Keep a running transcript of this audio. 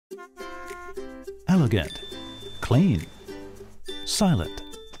elegant, clean, silent.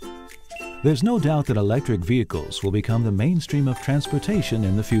 There's no doubt that electric vehicles will become the mainstream of transportation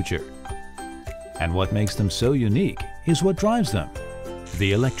in the future. And what makes them so unique is what drives them: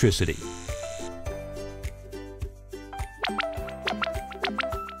 the electricity.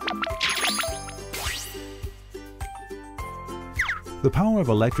 The power of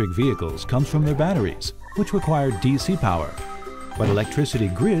electric vehicles comes from their batteries, which require DC power, but electricity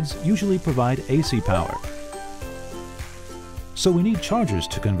grids usually provide AC power. So we need chargers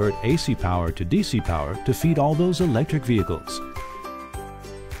to convert AC power to DC power to feed all those electric vehicles.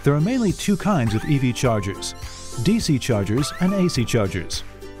 There are mainly two kinds of EV chargers: DC chargers and AC chargers.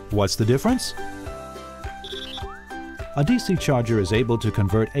 What's the difference? A DC charger is able to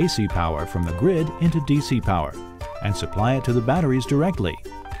convert AC power from the grid into DC power and supply it to the batteries directly,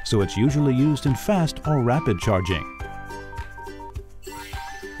 so it's usually used in fast or rapid charging.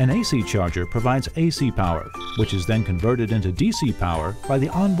 An AC charger provides AC power, which is then converted into DC power by the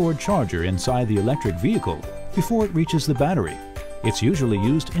onboard charger inside the electric vehicle before it reaches the battery. It's usually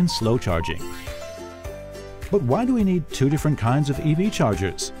used in slow charging. But why do we need two different kinds of EV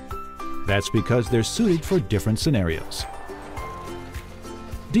chargers? That's because they're suited for different scenarios.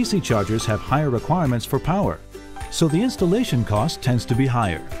 DC chargers have higher requirements for power, so the installation cost tends to be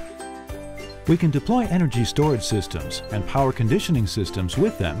higher. We can deploy energy storage systems and power conditioning systems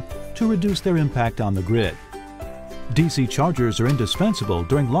with them to reduce their impact on the grid. DC chargers are indispensable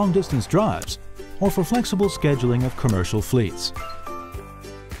during long-distance drives or for flexible scheduling of commercial fleets.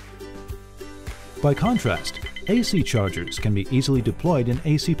 By contrast, AC chargers can be easily deployed in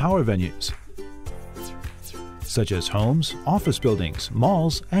AC power venues, such as homes, office buildings,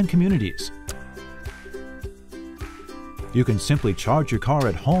 malls, and communities. You can simply charge your car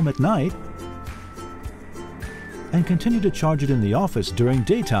at home at night and continue to charge it in the office during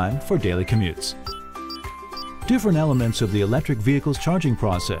daytime for daily commutes. Different elements of the electric vehicle's charging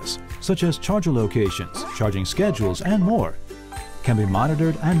process, such as charger locations, charging schedules, and more, can be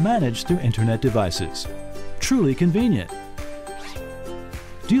monitored and managed through internet devices. Truly convenient.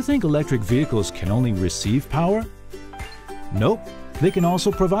 Do you think electric vehicles can only receive power? Nope, they can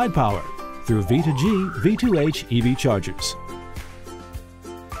also provide power through V2G, V2H EV chargers.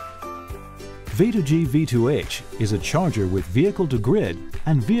 V2G V2H is a charger with vehicle-to-grid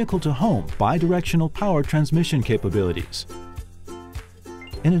and vehicle-to-home bidirectional power transmission capabilities.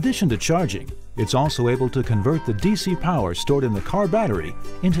 In addition to charging, it's also able to convert the DC power stored in the car battery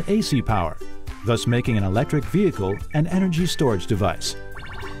into AC power, thus making an electric vehicle an energy storage device,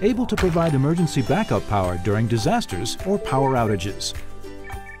 able to provide emergency backup power during disasters or power outages.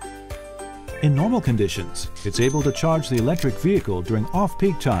 In normal conditions, it's able to charge the electric vehicle during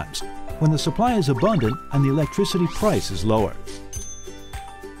off-peak times when the supply is abundant and the electricity price is lower.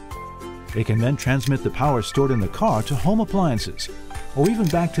 It can then transmit the power stored in the car to home appliances or even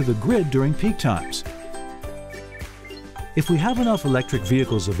back to the grid during peak times. If we have enough electric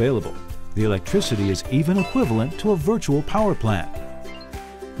vehicles available, the electricity is even equivalent to a virtual power plant.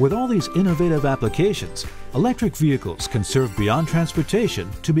 With all these innovative applications, electric vehicles can serve beyond transportation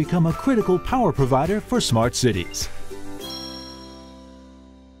to become a critical power provider for smart cities.